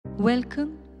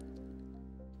Welcome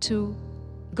to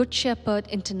Good Shepherd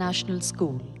International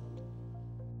School.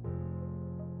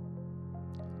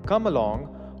 Come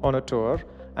along on a tour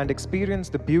and experience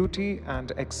the beauty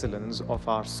and excellence of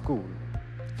our school.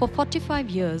 For 45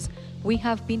 years, we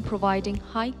have been providing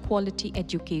high-quality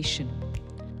education.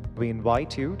 We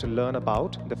invite you to learn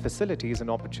about the facilities and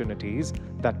opportunities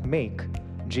that make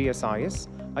GSIS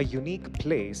a unique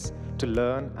place to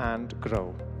learn and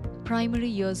grow. Primary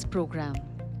Years Programme,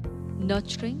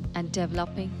 nurturing and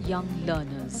developing young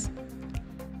learners.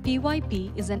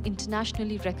 PYP is an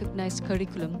internationally recognized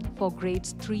curriculum for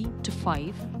grades 3 to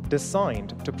 5,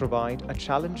 designed to provide a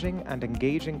challenging and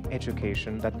engaging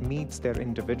education that meets their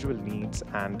individual needs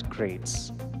and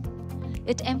grades.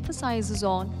 It emphasizes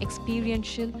on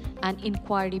experiential and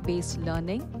inquiry-based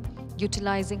learning,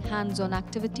 utilizing hands-on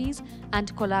activities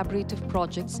and collaborative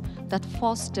projects that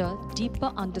foster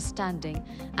deeper understanding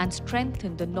and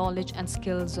strengthen the knowledge and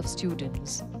skills of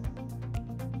students.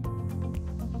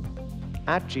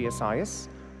 At GSIS,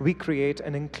 we create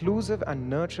an inclusive and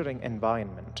nurturing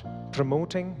environment,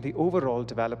 promoting the overall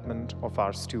development of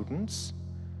our students,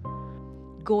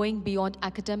 going beyond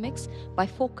academics by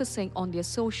focusing on their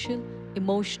social,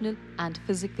 emotional, and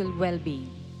physical well-being.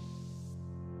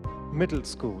 Middle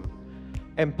school,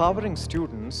 empowering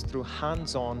students through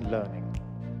hands-on learning.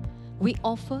 We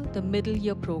offer the Middle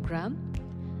Year Programme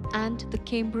and the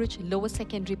Cambridge Lower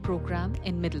Secondary Programme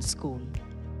in middle school.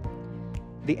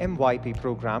 The MYP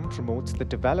program promotes the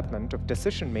development of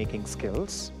decision-making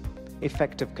skills,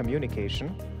 effective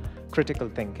communication, critical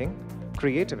thinking,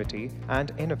 creativity,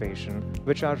 and innovation,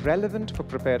 which are relevant for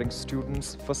preparing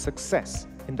students for success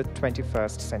in the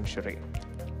 21st century.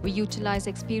 We utilize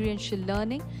experiential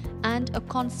learning and a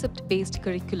concept-based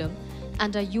curriculum,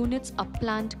 and our units are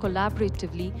planned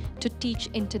collaboratively to teach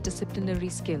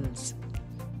interdisciplinary skills.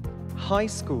 High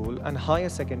school and higher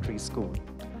secondary school,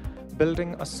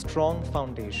 building a strong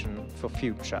foundation for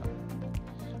future.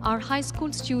 Our high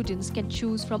school students can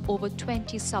choose from over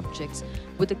 20 subjects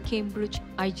with the Cambridge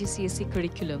IGCSE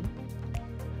curriculum,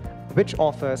 which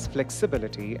offers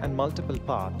flexibility and multiple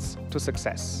paths to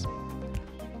success.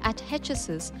 At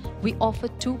HSS, we offer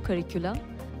 2 curricula,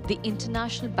 the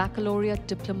International Baccalaureate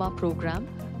Diploma Programme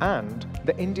and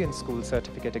the Indian School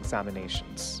Certificate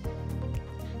Examinations.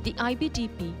 The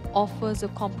IBDP offers a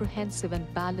comprehensive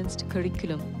and balanced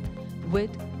curriculum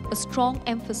with a strong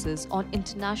emphasis on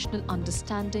international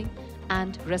understanding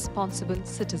and responsible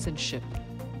citizenship.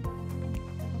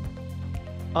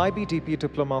 IBDP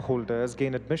diploma holders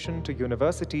gain admission to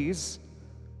universities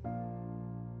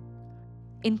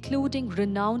including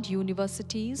renowned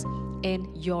universities in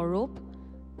Europe,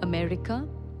 America,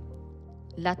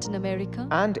 Latin America,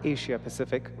 and Asia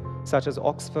Pacific, such as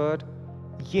Oxford,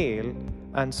 Yale,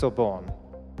 and Sorbonne.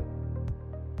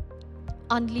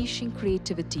 Unleashing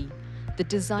creativity, the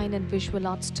design and visual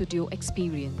art studio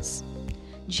experience.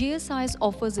 GSIS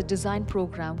offers a design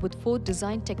program with 4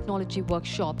 design technology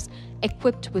workshops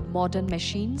equipped with modern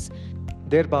machines,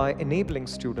 thereby enabling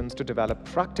students to develop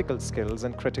practical skills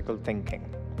and critical thinking.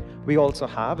 We also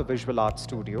have a visual art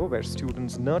studio where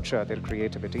students nurture their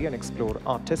creativity and explore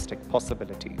artistic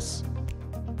possibilities.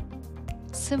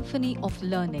 Symphony of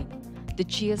Learning, the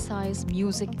GSIS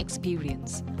music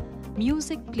experience.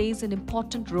 Music plays an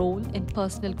important role in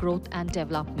personal growth and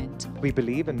development. We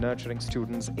believe in nurturing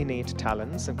students' innate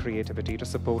talents and creativity to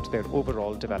support their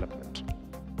overall development.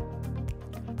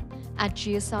 At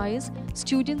GSIS,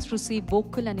 students receive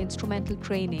vocal and instrumental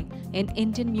training in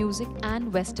Indian music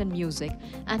and Western music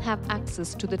and have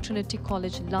access to the Trinity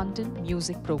College London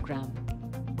music programme.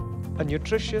 A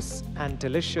nutritious and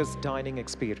delicious dining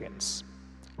experience.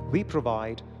 We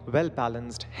provide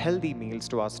well-balanced, healthy meals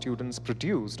to our students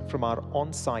produced from our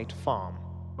on-site farm.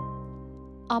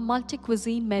 Our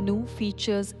multi-cuisine menu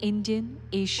features Indian,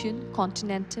 Asian,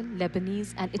 continental,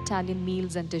 Lebanese and Italian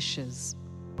meals and dishes.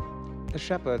 The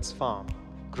Shepherd's Farm,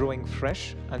 growing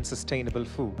fresh and sustainable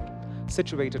food.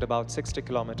 Situated about 60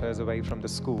 kilometers away from the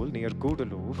school near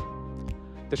Gudalur,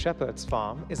 the Shepherd's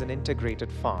Farm is an integrated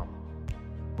farm.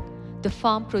 The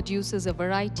farm produces a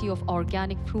variety of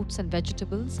organic fruits and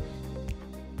vegetables,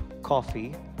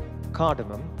 coffee,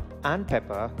 cardamom, and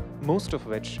pepper, most of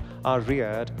which are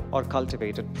reared or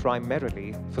cultivated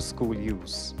primarily for school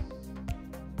use.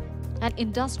 An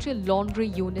industrial laundry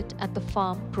unit at the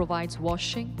farm provides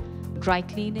washing, dry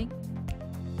cleaning,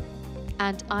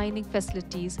 and ironing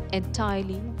facilities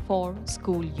entirely for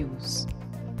school use.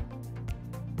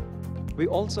 We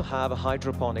also have a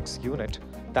hydroponics unit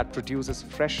that produces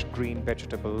fresh green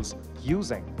vegetables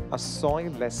using a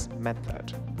soil-less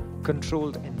method,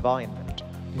 controlled environment,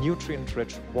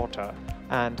 nutrient-rich water,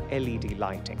 and LED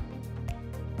lighting.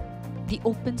 The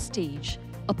open stage,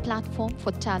 a platform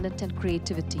for talent and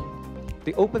creativity.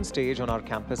 The open stage on our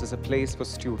campus is a place for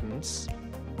students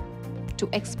to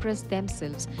express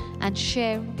themselves and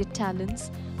share their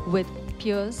talents with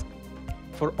peers.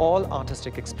 For all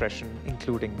artistic expression,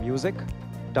 including music,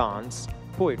 dance,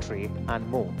 poetry, and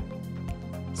more.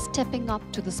 Stepping up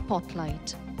to the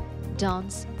spotlight,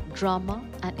 dance, drama,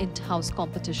 and inter-house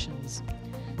competitions.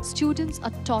 Students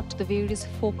are taught the various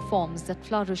folk forms that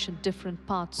flourish in different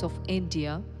parts of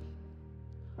India,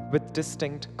 with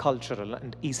distinct cultural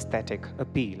and aesthetic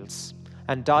appeals,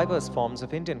 and diverse forms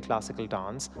of Indian classical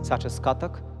dance such as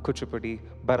Kathak, Kuchipudi,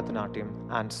 Bharatanatyam,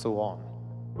 and so on.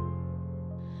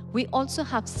 We also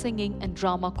have singing and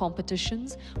drama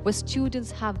competitions where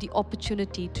students have the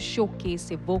opportunity to showcase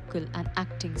their vocal and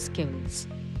acting skills.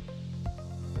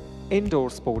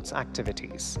 Indoor sports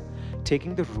activities,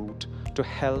 taking the route to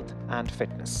health and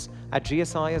fitness. At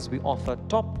GSIS, we offer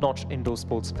top-notch indoor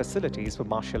sports facilities for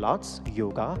martial arts,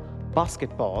 yoga,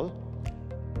 basketball,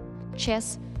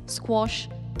 chess, squash,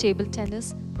 table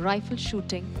tennis, rifle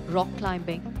shooting, rock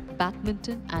climbing,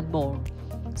 badminton, and more.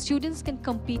 Students can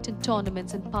compete in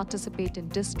tournaments and participate in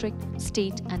district,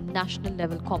 state, and national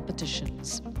level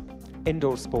competitions.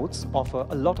 Indoor sports offer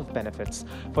a lot of benefits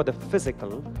for the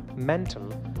physical, mental,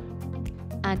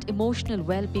 and emotional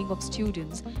well-being of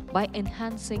students by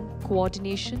enhancing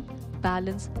coordination,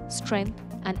 balance, strength,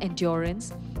 and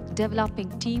endurance, developing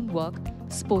teamwork,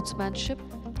 sportsmanship,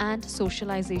 and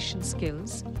socialization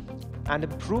skills, and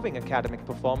improving academic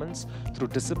performance through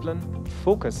discipline,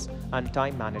 focus, and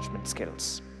time management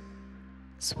skills.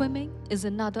 Swimming is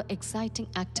another exciting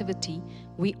activity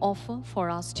we offer for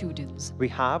our students. We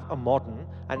have a modern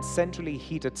and centrally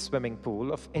heated swimming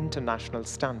pool of international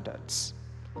standards.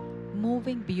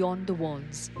 Moving beyond the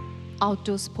walls,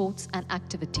 outdoor sports and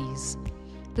activities.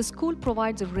 The school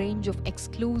provides a range of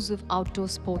exclusive outdoor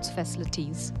sports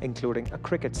facilities, including a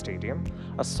cricket stadium,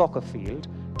 a soccer field,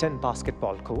 10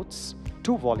 basketball courts,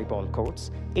 2 volleyball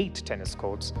courts, 8 tennis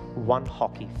courts, 1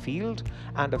 hockey field,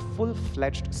 and a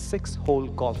full-fledged 6-hole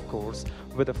golf course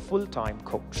with a full-time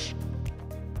coach.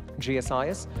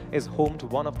 GSIS is home to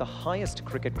one of the highest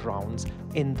cricket grounds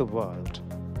in the world.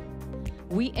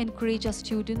 We encourage our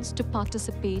students to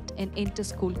participate in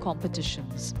inter-school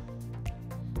competitions.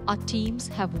 Our teams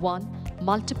have won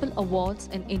multiple awards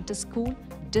in inter-school,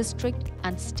 district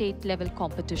and state-level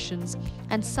competitions,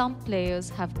 and some players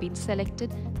have been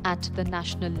selected at the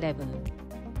national level.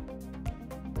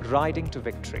 Riding to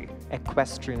victory,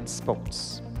 equestrian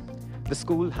sports. The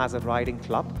school has a riding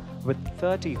club with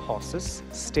 30 horses,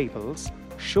 stables,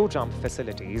 show jump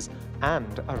facilities,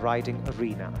 and a riding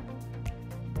arena.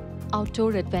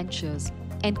 Outdoor adventures,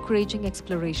 encouraging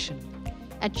exploration.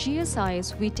 At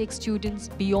GSIS, we take students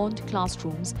beyond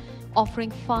classrooms, offering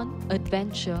fun,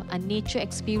 adventure, and nature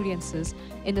experiences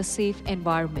in a safe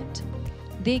environment.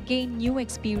 They gain new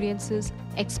experiences,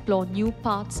 explore new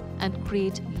paths, and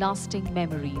create lasting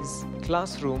memories.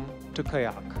 Classroom to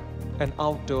kayak, an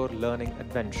outdoor learning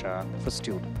adventure for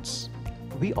students.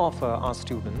 We offer our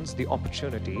students the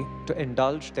opportunity to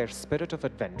indulge their spirit of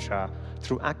adventure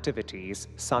through activities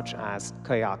such as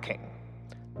kayaking,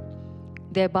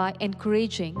 thereby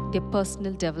encouraging their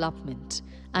personal development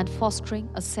and fostering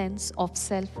a sense of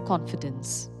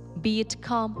self-confidence. Be it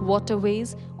calm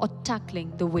waterways or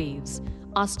tackling the waves,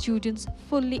 our students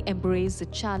fully embrace the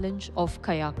challenge of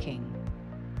kayaking.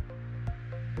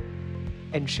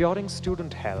 Ensuring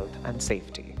student health and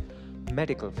safety,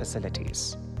 medical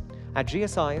facilities. At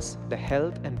GSIS, the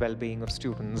health and well-being of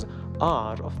students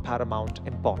are of paramount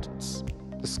importance.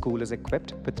 The school is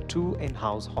equipped with 2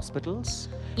 in-house hospitals,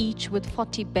 each with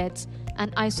 40 beds,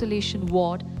 an isolation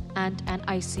ward, and an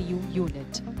ICU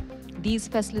unit. These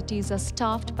facilities are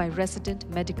staffed by resident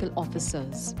medical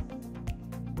officers.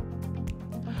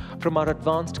 From our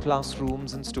advanced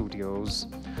classrooms and studios,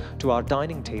 to our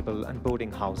dining table and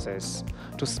boarding houses,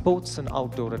 to sports and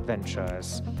outdoor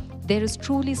adventures, there is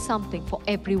truly something for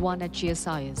everyone at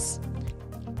GSIS.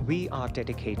 We are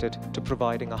dedicated to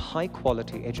providing a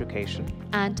high-quality education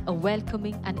and a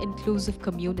welcoming and inclusive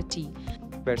community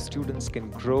where students can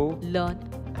grow, learn,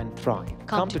 and thrive.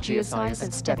 Come to GSIS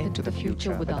and step into the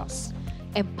future with us.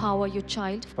 Empower your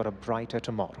child for a brighter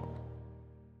tomorrow.